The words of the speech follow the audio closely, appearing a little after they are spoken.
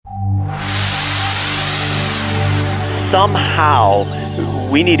somehow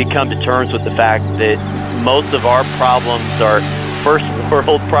we need to come to terms with the fact that most of our problems are first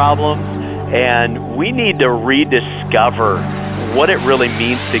world problems, and we need to rediscover what it really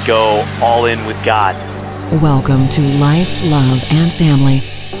means to go all in with God. Welcome to Life, Love, and Family.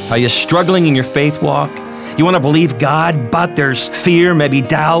 Are you struggling in your faith walk? You want to believe God, but there's fear, maybe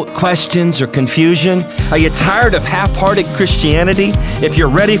doubt, questions, or confusion? Are you tired of half-hearted Christianity? If you're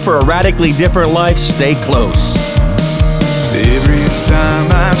ready for a radically different life, stay close. Every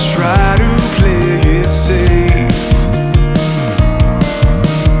time I try to play it safe,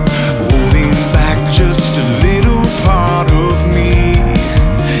 holding back just a little part of me,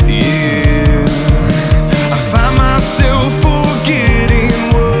 yeah, I find myself forgetting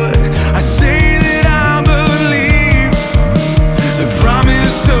what I say that I believe. The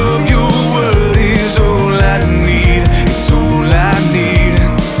promise of your word is all I need, it's all I need.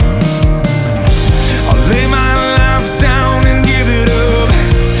 I'll lay my life down and give it up,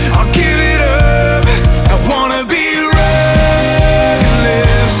 I'll give it up. I wanna be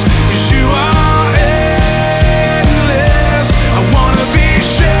reckless, 'cause you are endless. I wanna be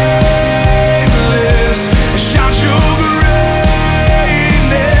shameless and shout your greatness.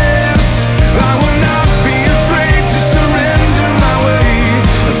 I will not be afraid to surrender my way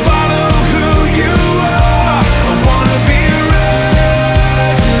and follow who you are. I wanna be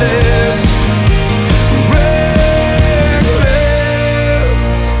reckless, reckless.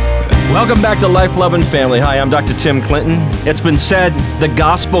 Welcome back to Life, Love, and Family. Hi, I'm Dr. Tim Clinton. It's been said the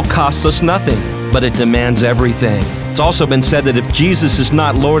gospel costs us nothing, but it demands everything. It's also been said that if Jesus is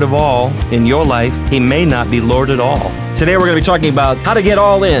not Lord of all in your life, he may not be Lord at all. Today we're going to be talking about how to get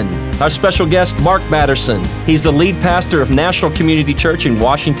all in. Our special guest, Mark Batterson. He's the lead pastor of National Community Church in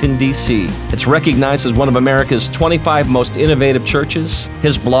Washington, D.C. It's recognized as one of America's 25 most innovative churches.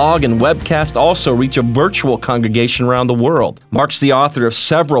 His blog and webcast also reach a virtual congregation around the world. Mark's the author of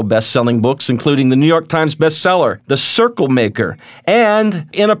several best-selling books, including the New York Times bestseller, The Circle Maker, and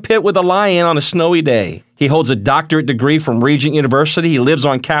In a Pit with a Lion on a Snowy Day. He holds a doctorate degree from Regent University. He lives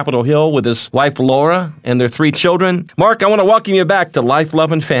on Capitol Hill with his wife, Laura, and their 3 children. Mark, I want to welcome you back to Life,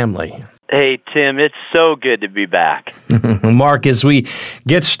 Love, and Family. Hey, Tim, it's so good to be back. Mark, as we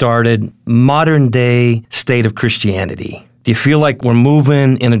get started, modern-day state of Christianity. Do you feel like we're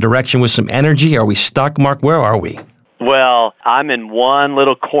moving in a direction with some energy? Are we stuck, Mark? Where are we? Well, I'm in one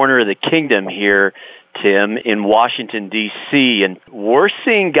little corner of the kingdom here, Tim, in Washington, D.C., and we're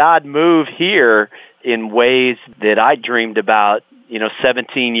seeing God move here in ways that I dreamed about,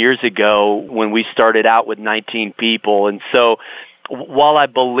 17 years ago when we started out with 19 people. And so while I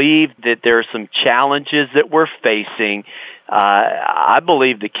believe that there are some challenges that we're facing, I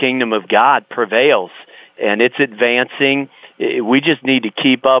believe the kingdom of God prevails and it's advancing. We just need to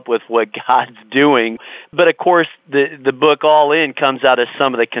keep up with what God's doing. But of course, the book All In comes out of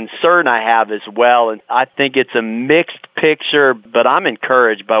some of the concern I have as well. And I think it's a mixed picture, but I'm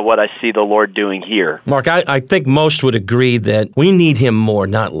encouraged by what I see the Lord doing here. Mark, I think most would agree that we need him more,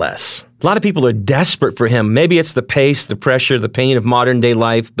 not less. A lot of people are desperate for him. Maybe it's the pace, the pressure, the pain of modern day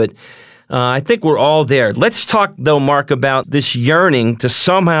life, but I think we're all there. Let's talk, though, Mark, about this yearning to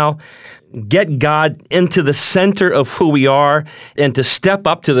somehow get God into the center of who we are and to step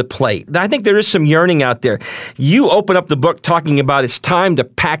up to the plate. I think there is some yearning out there. You open up the book talking about it's time to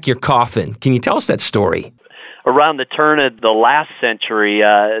pack your coffin. Can you tell us that story? Around the turn of the last century,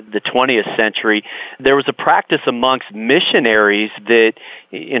 the 20th century, there was a practice amongst missionaries that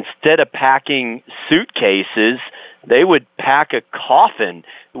instead of packing suitcases, they would pack a coffin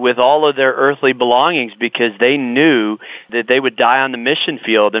with all of their earthly belongings because they knew that they would die on the mission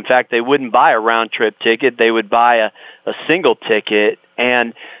field. In fact, they wouldn't buy a round-trip ticket. They would buy a single ticket.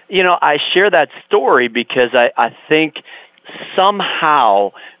 And, I share that story because I think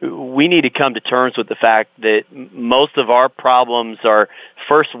somehow we need to come to terms with the fact that most of our problems are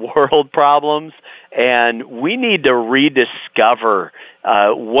first world problems, and we need to rediscover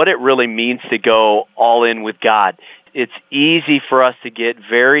what it really means to go all in with God. It's easy for us to get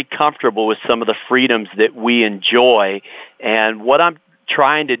very comfortable with some of the freedoms that we enjoy, and what I'm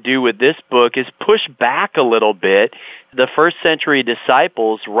trying to do with this book is push back a little bit. The first century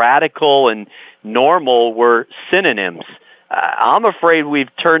disciples, radical and normal, were synonyms. I'm afraid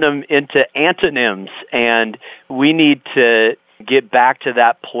we've turned them into antonyms, and we need to get back to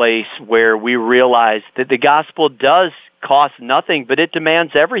that place where we realize that the gospel does cost nothing, but it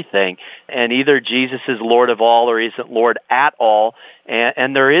demands everything. And either Jesus is Lord of all or he isn't Lord at all.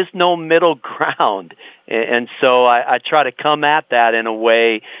 And there is no middle ground. And so I try to come at that in a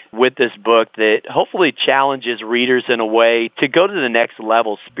way with this book that hopefully challenges readers in a way to go to the next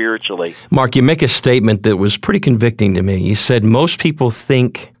level spiritually. Mark, you make a statement that was pretty convicting to me. You said most people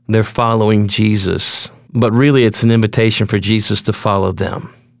think they're following Jesus, but really it's an invitation for Jesus to follow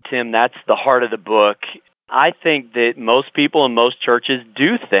them. Tim, that's the heart of the book. I think that most people in most churches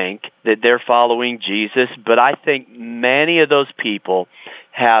do think that they're following Jesus, but I think many of those people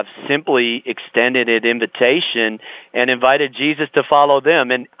have simply extended an invitation and invited Jesus to follow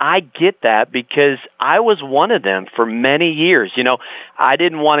them. And I get that because I was one of them for many years. You know, I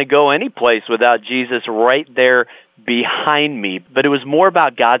didn't want to go any place without Jesus right there behind me, but it was more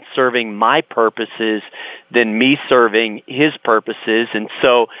about God serving my purposes than me serving his purposes. And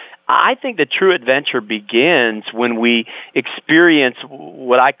so I think the true adventure begins when we experience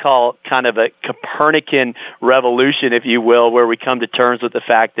what I call kind of a Copernican revolution, if you will, where we come to terms with the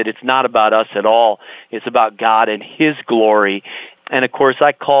fact that it's not about us at all. It's about God and his glory. And of course,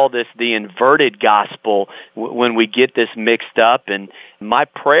 I call this the inverted gospel when we get this mixed up. And my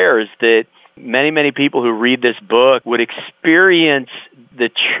prayer is that many people who read this book would experience the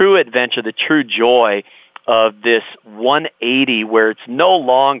true adventure, the true joy of this 180 where it's no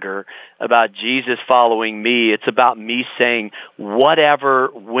longer about Jesus following me. It's about me saying whatever,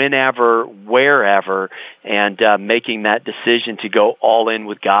 whenever, wherever, and making that decision to go all in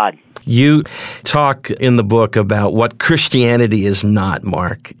with God. You talk in the book about what Christianity is not,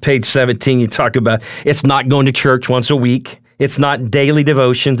 Mark. Page 17, you talk about it's not going to church once a week. It's not daily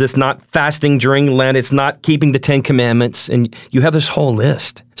devotions. It's not fasting during Lent. It's not keeping the 10 Commandments. And you have this whole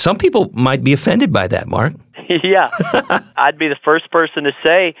list. Some people might be offended by that, Mark. Yeah. I'd be the first person to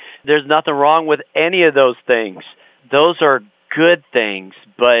say there's nothing wrong with any of those things. Those are good things.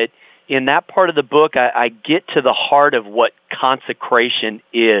 But in that part of the book, I get to the heart of what consecration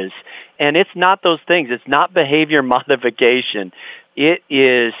is. And it's not those things. It's not behavior modification. It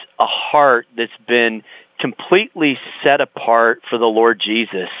is a heart that's been completely set apart for the Lord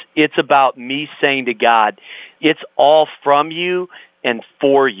Jesus. It's about me saying to God, it's all from you and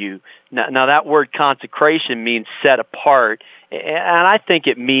for you. Now that word consecration means set apart, and I think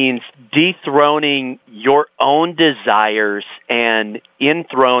it means dethroning your own desires and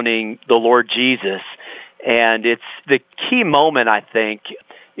enthroning the Lord Jesus. And it's the key moment, I think.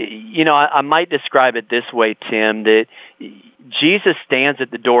 You know, I might describe it this way, Tim, that Jesus stands at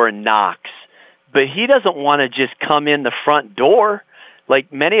the door and knocks. But he doesn't want to just come in the front door.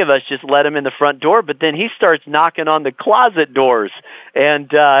 Like many of us just let him in the front door, but then he starts knocking on the closet doors and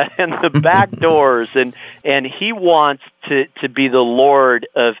the back doors. And he wants to be the Lord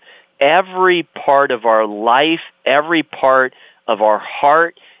of every part of our life, every part of our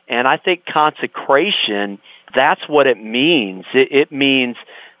heart. And I think consecration, that's what it means. It means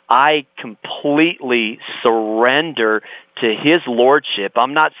I completely surrender to his lordship.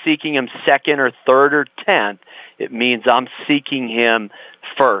 I'm not seeking him second or third or 10th. It means I'm seeking him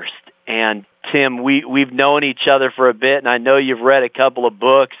first. And Tim, we've known each other for a bit, and I know you've read a couple of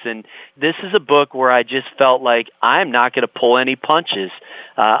books, and this is a book where I just felt like I'm not going to pull any punches.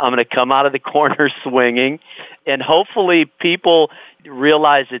 I'm going to come out of the corner swinging, and hopefully people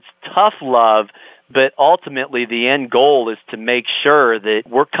realize it's tough love, but ultimately the end goal is to make sure that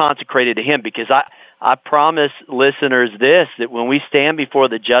we're consecrated to him, because I promise listeners this, that when we stand before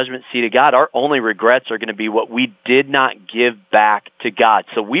the judgment seat of God, our only regrets are going to be what we did not give back to God.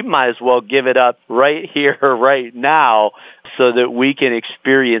 So we might as well give it up right here, right now, so that we can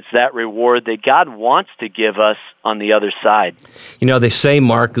experience that reward that God wants to give us on the other side. You know, they say,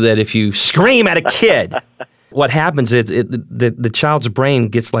 Mark, that if you scream at a kid, what happens is the child's brain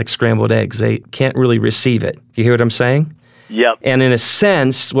gets like scrambled eggs. They can't really receive it. You hear what I'm saying? Yep. And in a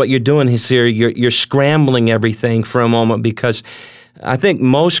sense, what you're doing is here, you're scrambling everything for a moment, because I think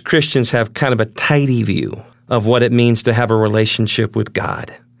most Christians have kind of a tidy view of what it means to have a relationship with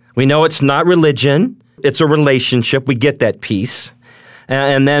God. We know it's not religion, it's a relationship. We get that piece.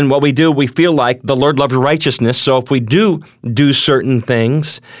 And then what we do, we feel like the Lord loves righteousness. So if we do certain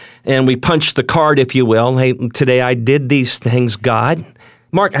things and we punch the card, if you will, hey, today I did these things, God.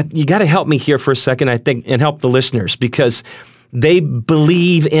 Mark, you got to help me here for a second, I think, and help the listeners, because they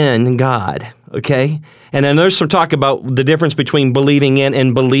believe in God, okay? And then there's some talk about the difference between believing in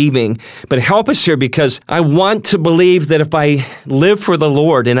and believing. But help us here, because I want to believe that if I live for the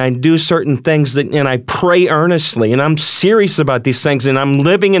Lord and I do certain things and I pray earnestly and I'm serious about these things and I'm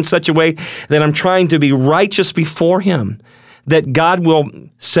living in such a way that I'm trying to be righteous before him, that God will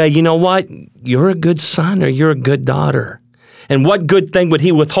say, you know what, you're a good son or you're a good daughter. And what good thing would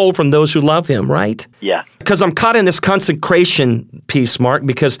he withhold from those who love him, right? Yeah. Because I'm caught in this consecration piece, Mark,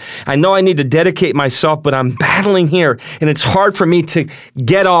 because I know I need to dedicate myself, but I'm battling here. And it's hard for me to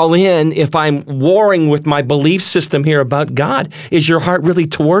get all in if I'm warring with my belief system here about God. Is your heart really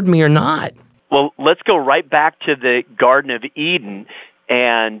toward me or not? Well, let's go right back to the Garden of Eden.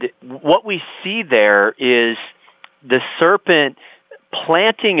 And what we see there is the serpent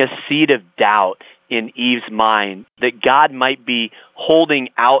planting a seed of doubt in Eve's mind that God might be holding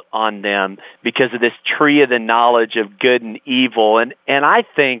out on them because of this tree of the knowledge of good and evil. And I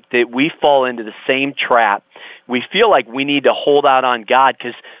think that we fall into the same trap. We feel like we need to hold out on God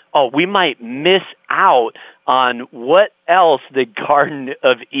because, we might miss out on what else the Garden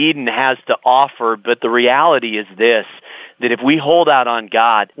of Eden has to offer. But the reality is this, that if we hold out on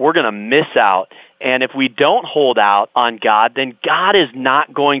God, we're going to miss out. And if we don't hold out on God, then God is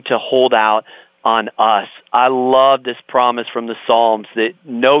not going to hold out on us. I love this promise from the Psalms that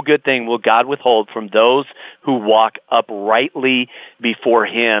no good thing will God withhold from those who walk uprightly before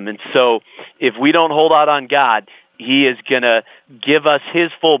him. And so if we don't hold out on God, he is going to give us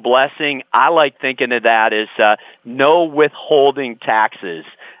his full blessing. I like thinking of that as no withholding taxes,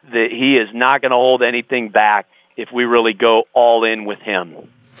 that he is not going to hold anything back if we really go all in with him.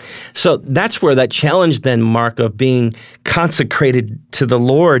 So that's where that challenge then, Mark, of being consecrated to the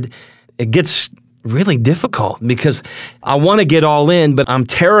Lord, it gets really difficult because I want to get all in, but I'm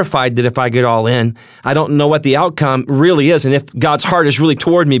terrified that if I get all in, I don't know what the outcome really is and if God's heart is really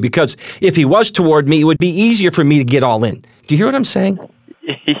toward me, because if he was toward me, it would be easier for me to get all in. Do you hear what I'm saying?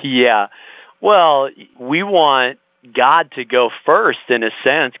 Yeah. Well, we want God to go first in a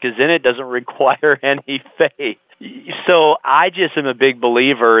sense because then it doesn't require any faith. So I just am a big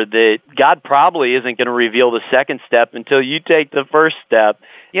believer that God probably isn't going to reveal the second step until you take the first step.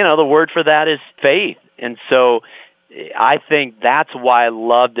 You know, the word for that is faith. And so I think that's why I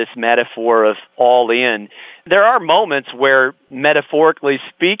love this metaphor of all in. There are moments where, metaphorically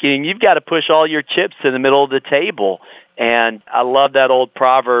speaking, you've got to push all your chips to the middle of the table. And I love that old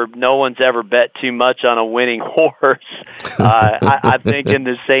proverb, no one's ever bet too much on a winning horse. I think in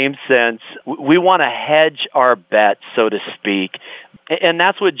the same sense, we want to hedge our bets, so to speak. And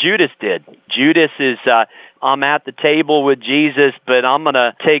that's what Judas did. Judas is, I'm at the table with Jesus, but I'm going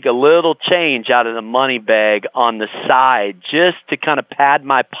to take a little change out of the money bag on the side just to kind of pad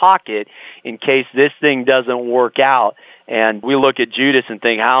my pocket in case this thing doesn't work out. And we look at Judas and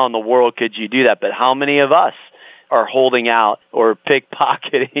think, how in the world could you do that? But how many of us are holding out or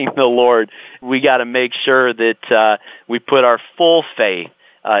pickpocketing the Lord? We got to make sure that we put our full faith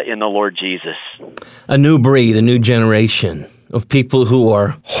in the Lord Jesus. A new breed, a new generation of people who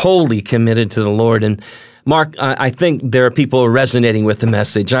are wholly committed to the Lord. And Mark, I think there are people resonating with the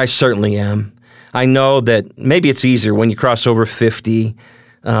message. I certainly am. I know that maybe it's easier when you cross over 50.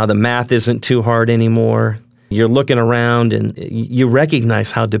 The math isn't too hard anymore. You're looking around and you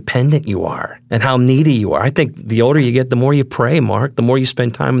recognize how dependent you are and how needy you are. I think the older you get, the more you pray, Mark, the more you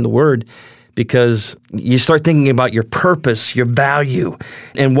spend time in the Word, because you start thinking about your purpose, your value,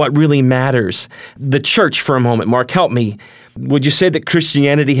 and what really matters. The church, for a moment, Mark, help me. Would you say that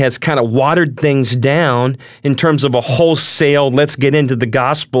Christianity has kind of watered things down in terms of a wholesale, let's get into the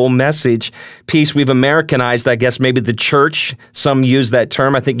gospel message piece? We've Americanized, I guess, maybe the church. Some use that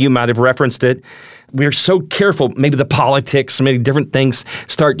term. I think you might have referenced it. We're so careful. Maybe the politics, maybe different things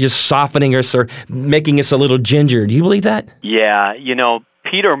start just softening us or making us a little ginger. Do you believe that? Yeah. You know,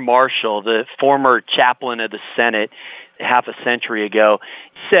 Peter Marshall, the former chaplain of the Senate half a century ago,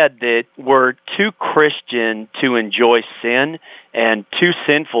 said that we're too Christian to enjoy sin and too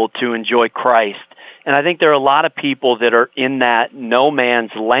sinful to enjoy Christ. And I think there are a lot of people that are in that no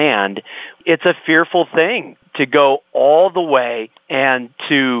man's land. It's a fearful thing to go all the way and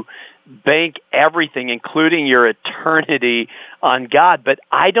to bank everything, including your eternity, on God. But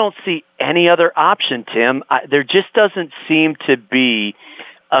I don't see any other option, Tim. There just doesn't seem to be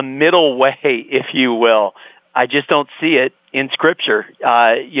a middle way, if you will. I just don't see it in Scripture.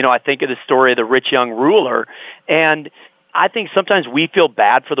 I think of the story of the rich young ruler, and I think sometimes we feel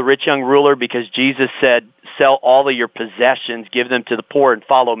bad for the rich young ruler because Jesus said, sell all of your possessions, give them to the poor, and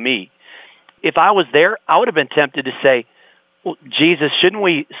follow me. If I was there, I would have been tempted to say, well, Jesus, shouldn't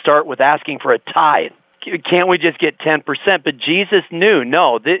we start with asking for a tithe? Can't we just get 10%? But Jesus knew,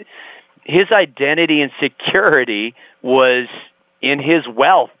 no, his identity and security was in his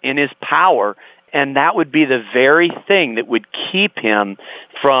wealth, in his power. And that would be the very thing that would keep him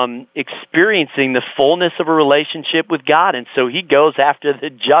from experiencing the fullness of a relationship with God. And so he goes after the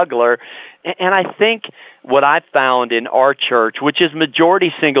jugular. And I think what I found in our church, which is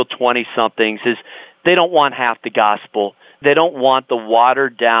majority single 20-somethings, is they don't want half the gospel. They don't want the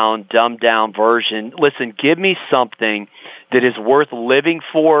watered-down, dumbed-down version. Listen, give me something that is worth living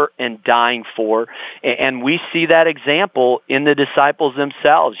for and dying for. And we see that example in the disciples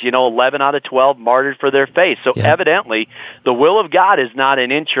themselves. 11 out of 12 martyred for their faith. So evidently, the will of God is not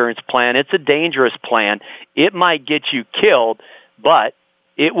an insurance plan. It's a dangerous plan. It might get you killed, but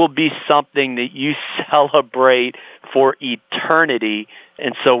it will be something that you celebrate for eternity.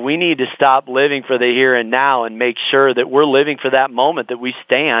 And so we need to stop living for the here and now and make sure that we're living for that moment that we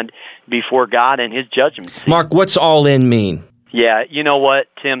stand before God and His judgment seat. Mark, what's all in mean? Yeah, you know what,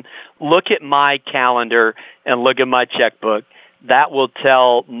 Tim? Look at my calendar and look at my checkbook. That will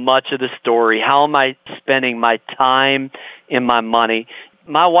tell much of the story. How am I spending my time and my money?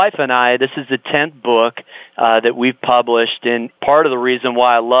 My wife and I, this is the 10th book that we've published, and part of the reason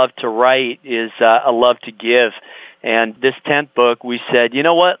why I love to write is I love to give. And this 10th book, we said, you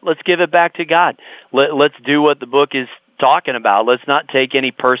know what, let's give it back to God. Let's do what the book is talking about. Let's not take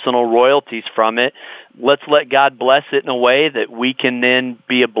any personal royalties from it. Let's let God bless it in a way that we can then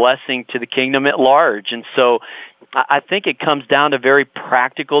be a blessing to the kingdom at large. And so I think it comes down to very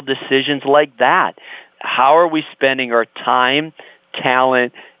practical decisions like that. How are we spending our time,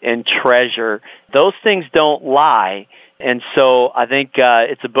 talent, and treasure? Those things don't lie. And so I think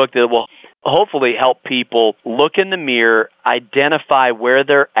it's a book that will hopefully help people look in the mirror, identify where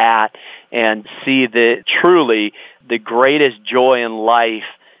they're at, and see that truly the greatest joy in life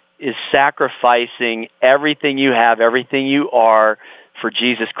is sacrificing everything you have, everything you are for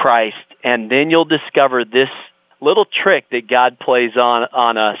Jesus Christ. And then you'll discover this little trick that God plays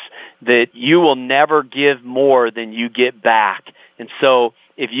on us, that you will never give more than you get back. And so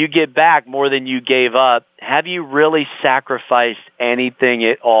if you get back more than you gave up, have you really sacrificed anything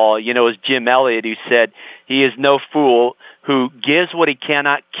at all? As Jim Elliot, who said, he is no fool who gives what he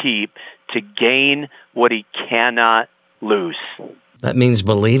cannot keep to gain what he cannot lose. That means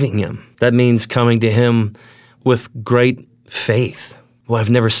believing Him. That means coming to Him with great faith. Well, I've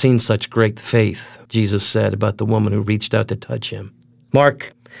never seen such great faith, Jesus said about the woman who reached out to touch Him.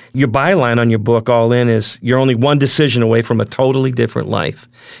 Mark, your byline on your book, All In, is you're only one decision away from a totally different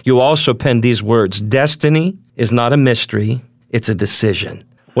life. You also penned these words: destiny is not a mystery, it's a decision.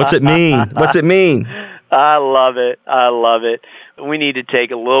 What's it mean? What's it mean? I love it. I love it. We need to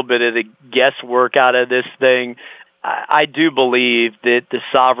take a little bit of the guesswork out of this thing. I do believe that the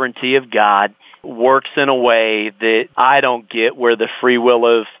sovereignty of God works in a way that I don't get, where the free will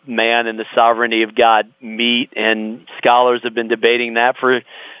of man and the sovereignty of God meet, and scholars have been debating that for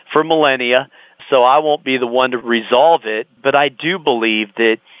millennia, so I won't be the one to resolve it. But I do believe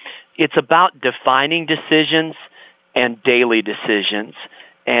that it's about defining decisions and daily decisions.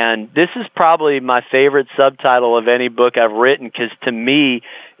 And this is probably my favorite subtitle of any book I've written, because to me,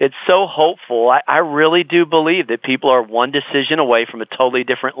 it's so hopeful. I really do believe that people are one decision away from a totally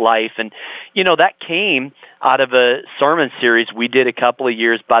different life. And, that came out of a sermon series we did a couple of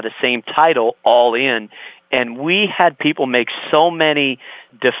years by the same title, All In. And we had people make so many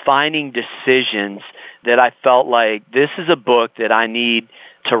defining decisions that I felt like this is a book that I need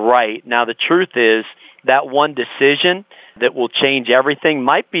to write. Now, the truth is, that one decision that will change everything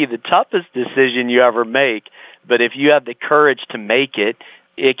might be the toughest decision you ever make. But if you have the courage to make it,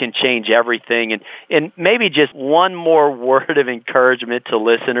 it can change everything. And maybe just one more word of encouragement to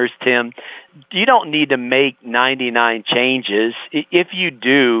listeners, Tim. You don't need to make 99 changes. If you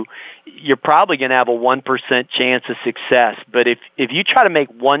do, you're probably going to have a 1% chance of success. But if you try to make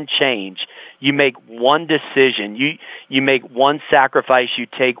one change, you make one decision, you make one sacrifice, you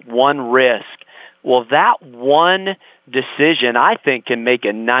take one risk, well, that one decision, I think, can make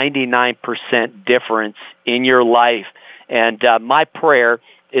a 99% difference in your life. And my prayer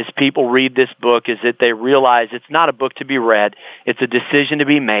as people read this book is that they realize it's not a book to be read. It's a decision to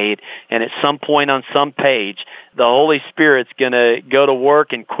be made. And at some point on some page, the Holy Spirit's going to go to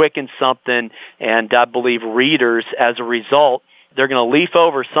work and quicken something. And I believe readers, as a result, they're going to leaf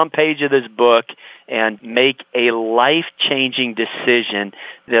over some page of this book and make a life-changing decision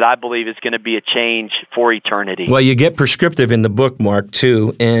that I believe is going to be a change for eternity. Well, you get prescriptive in the book, Mark,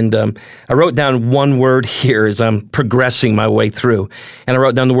 too. And I wrote down one word here as I'm progressing my way through. And I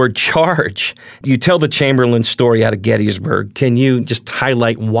wrote down the word charge. You tell the Chamberlain story out of Gettysburg. Can you just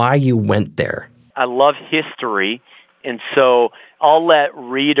highlight why you went there? I love history. And so I'll let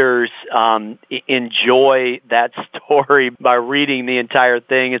readers enjoy that story by reading the entire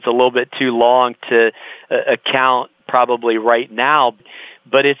thing. It's a little bit too long to account probably right now.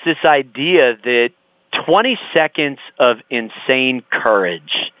 But it's this idea that 20 seconds of insane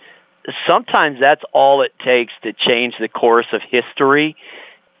courage, sometimes that's all it takes to change the course of history.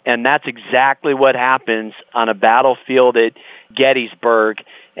 And that's exactly what happens on a battlefield at Gettysburg.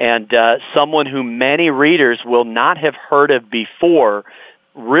 And someone who many readers will not have heard of before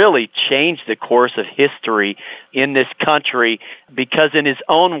really changed the course of history in this country, because in his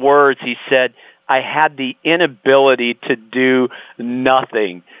own words, he said, I had the inability to do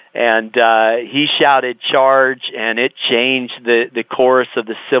nothing. And he shouted charge, and it changed the course of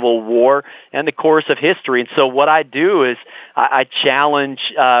the Civil War and the course of history. And so what I do is I challenge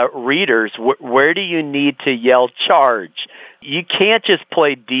readers, where do you need to yell charge? You can't just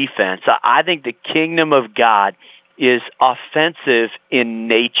play defense. I think the kingdom of God is offensive in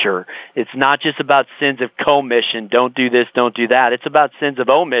nature. It's not just about sins of commission, don't do this, don't do that. It's about sins of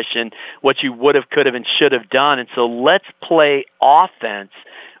omission, what you would have, could have, and should have done. And so let's play offense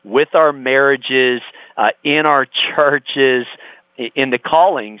with our marriages, in our churches, in the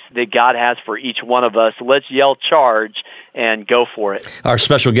callings that God has for each one of us. Let's yell charge and go for it. Our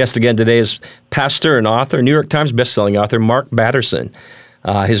special guest again today is pastor and author, New York Times bestselling author, Mark Batterson.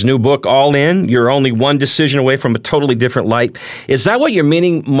 His new book, All In, You're Only One Decision Away from a Totally Different Life. Is that what you're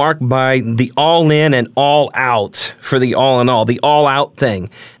meaning, Mark, by the all in and all out for the all in all, the all out thing?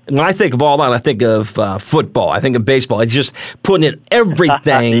 When I think of all out, I think of football. I think of baseball. It's just putting in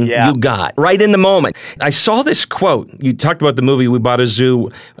everything you got right in the moment. I saw this quote. You talked about the movie We Bought a Zoo.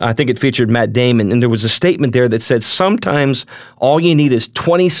 I think it featured Matt Damon. And there was a statement there that said, sometimes all you need is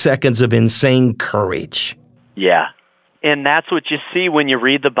 20 seconds of insane courage. Yeah. And that's what you see when you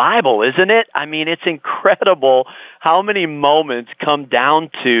read the Bible, isn't it? I mean, it's incredible how many moments come down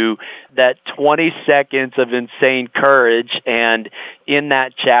to that 20 seconds of insane courage. And in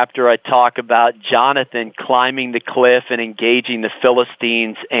that chapter, I talk about Jonathan climbing the cliff and engaging the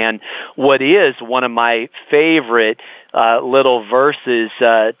Philistines. And what is one of my favorite little verses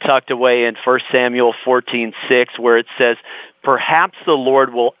tucked away in 1 Samuel 14:6, where it says, perhaps the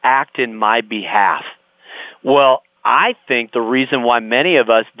Lord will act in my behalf. Well, I think the reason why many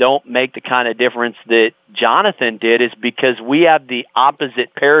of us don't make the kind of difference that Jonathan did is because we have the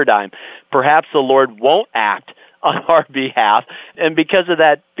opposite paradigm. Perhaps the Lord won't act on our behalf, and because of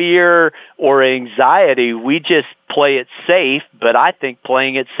that fear or anxiety, we just play it safe, but I think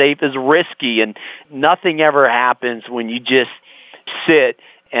playing it safe is risky, and nothing ever happens when you just sit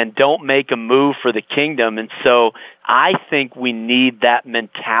and don't make a move for the kingdom. And so I think we need that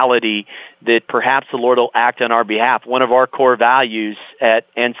mentality that perhaps the Lord will act on our behalf. One of our core values at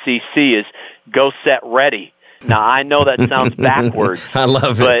NCC is go set ready. Now, I know that sounds backwards. I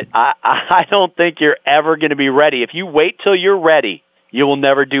love it. But I don't think you're ever going to be ready. If you wait till you're ready, you will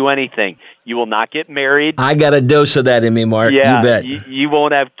never do anything. You will not get married. I got a dose of that in me, Mark. Yeah, you bet. You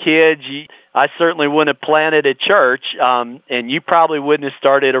won't have kids. I certainly wouldn't have planted a church, and you probably wouldn't have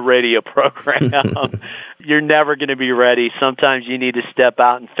started a radio program. You're never going to be ready. Sometimes you need to step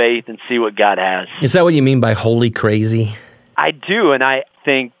out in faith and see what God has. Is that what you mean by holy crazy? I do, and I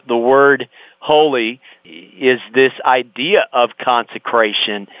think the word holy is this idea of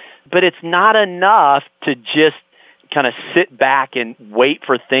consecration, but it's not enough to just kind of sit back and wait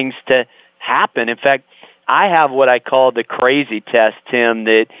for things to happen. In fact, I have what I call the crazy test, Tim,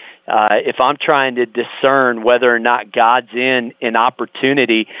 that if I'm trying to discern whether or not God's in an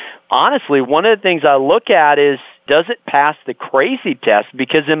opportunity, honestly, one of the things I look at is, does it pass the crazy test?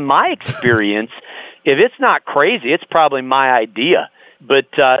 Because in my experience, if it's not crazy, it's probably my idea. But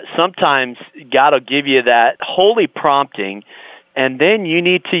sometimes God will give you that holy prompting, and then you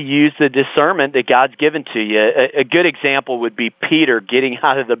need to use the discernment that God's given to you. A good example would be Peter getting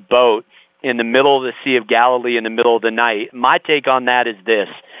out of the boat in the middle of the Sea of Galilee in the middle of the night. My take on that is this.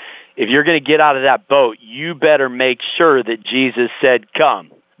 If you're going to get out of that boat, you better make sure that Jesus said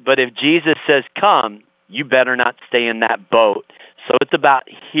come. But if Jesus says come, you better not stay in that boat. So it's about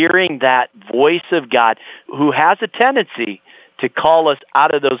hearing that voice of God, who has a tendency to call us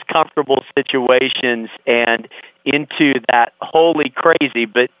out of those comfortable situations and into that holy crazy.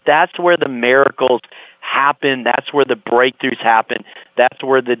 But that's where the miracles happen. That's where the breakthroughs happen. That's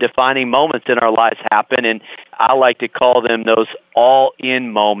where the defining moments in our lives happen. And I like to call them those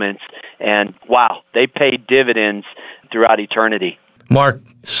all-in moments. And wow, they pay dividends throughout eternity. Mark,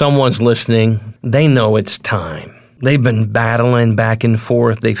 someone's listening. They know it's time. They've been battling back and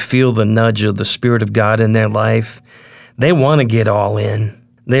forth. They feel the nudge of the Spirit of God in their life. They want to get all in.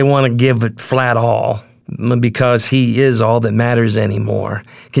 They want to give it flat all. because He is all that matters anymore.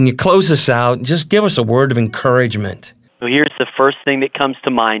 Can you close us out? Just give us a word of encouragement. Well, here's the first thing that comes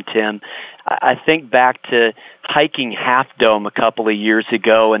to mind, Tim. I think back to hiking Half Dome a couple of years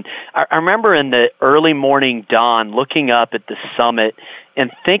ago, and I remember in the early morning dawn looking up at the summit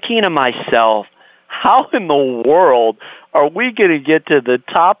and thinking to myself, how in the world are we going to get to the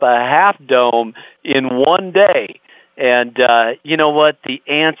top of Half Dome in one day? And you know what? The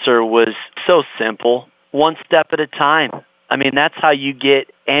answer was so simple, one step at a time. I mean, that's how you get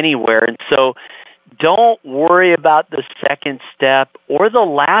anywhere. And so don't worry about the second step or the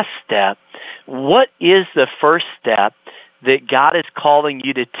last step. What is the first step that God is calling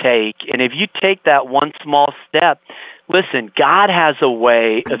you to take? And if you take that one small step, listen, God has a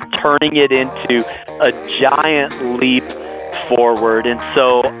way of turning it into a giant leap forward. And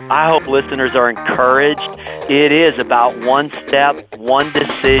so I hope listeners are encouraged. It is about one step, one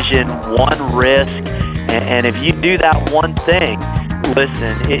decision, one risk. And if you do that one thing,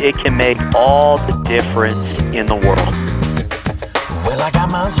 listen, it can make all the difference in the world. Well, I got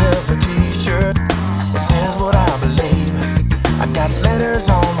myself a t-shirt that says what I believe. I got letters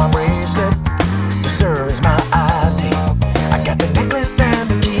on my bracelet to serve as my ID. I got the necklace and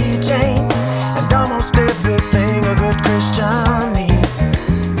the keychain and almost everything a good Christian needs.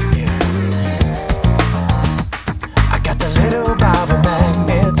 Yeah. I got the little Bible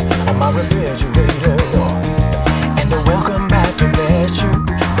magnets on my refrigerator door, and a welcome back to bless you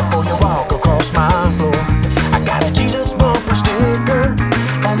before you walk across my floor. I got a Jesus bumper sticker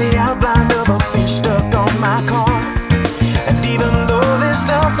and the outline of a fish stuck on my car. And even though this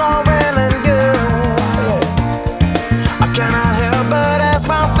stuff's all well and good, I cannot help but ask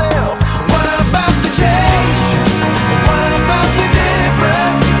myself, what about the change? What about the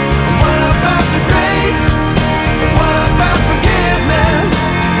difference? What about the grace? What about forgiveness?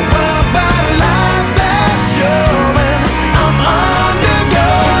 What about a life that's showing I'm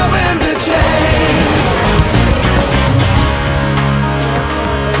undergoing the change?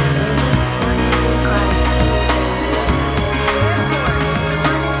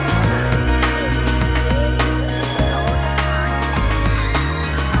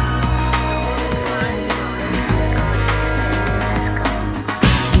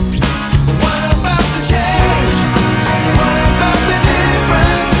 What about the change? What about the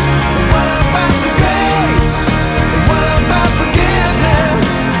difference? What about the grace? What about forgiveness?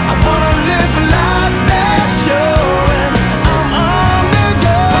 I wanna live a life that's showing I'm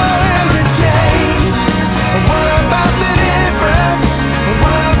undergoing the change. What about the difference?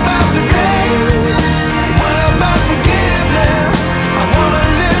 What about the grace? What about forgiveness? I wanna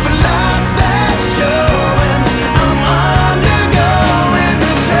live a life that's showing I'm undergoing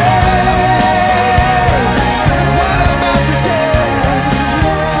the change. What about the change?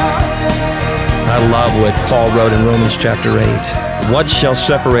 I love what Paul wrote in Romans chapter 8. What shall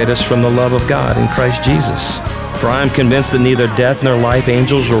separate us from the love of God in Christ Jesus? For I am convinced that neither death nor life,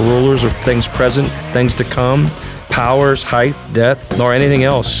 angels or rulers or things present, things to come, powers, height, depth, nor anything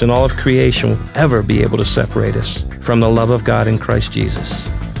else in all of creation will ever be able to separate us from the love of God in Christ Jesus.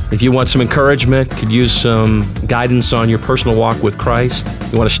 If you want some encouragement, could use some guidance on your personal walk with Christ,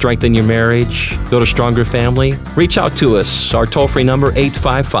 you want to strengthen your marriage, build a stronger family, reach out to us. Our toll-free number,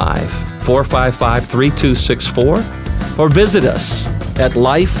 855-455-3264, or visit us at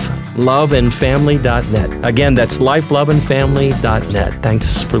lifeloveandfamily.net. Again, that's lifeloveandfamily.net.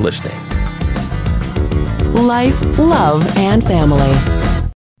 Thanks for listening. Life, love, and family.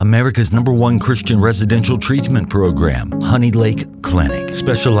 America's #1 Christian residential treatment program, Honey Lake Clinic,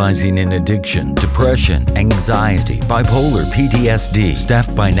 specializing in addiction, depression, anxiety, bipolar, PTSD,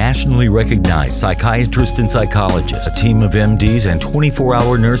 staffed by nationally recognized psychiatrists and psychologists, a team of MDs, and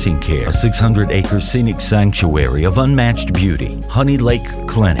 24-hour nursing care, a 600-acre scenic sanctuary of unmatched beauty. Honey Lake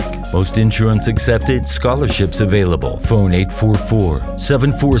Clinic. Most insurance accepted, scholarships available. Phone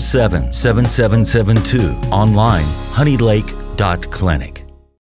 844-747-7772. Online, honeylake.clinic.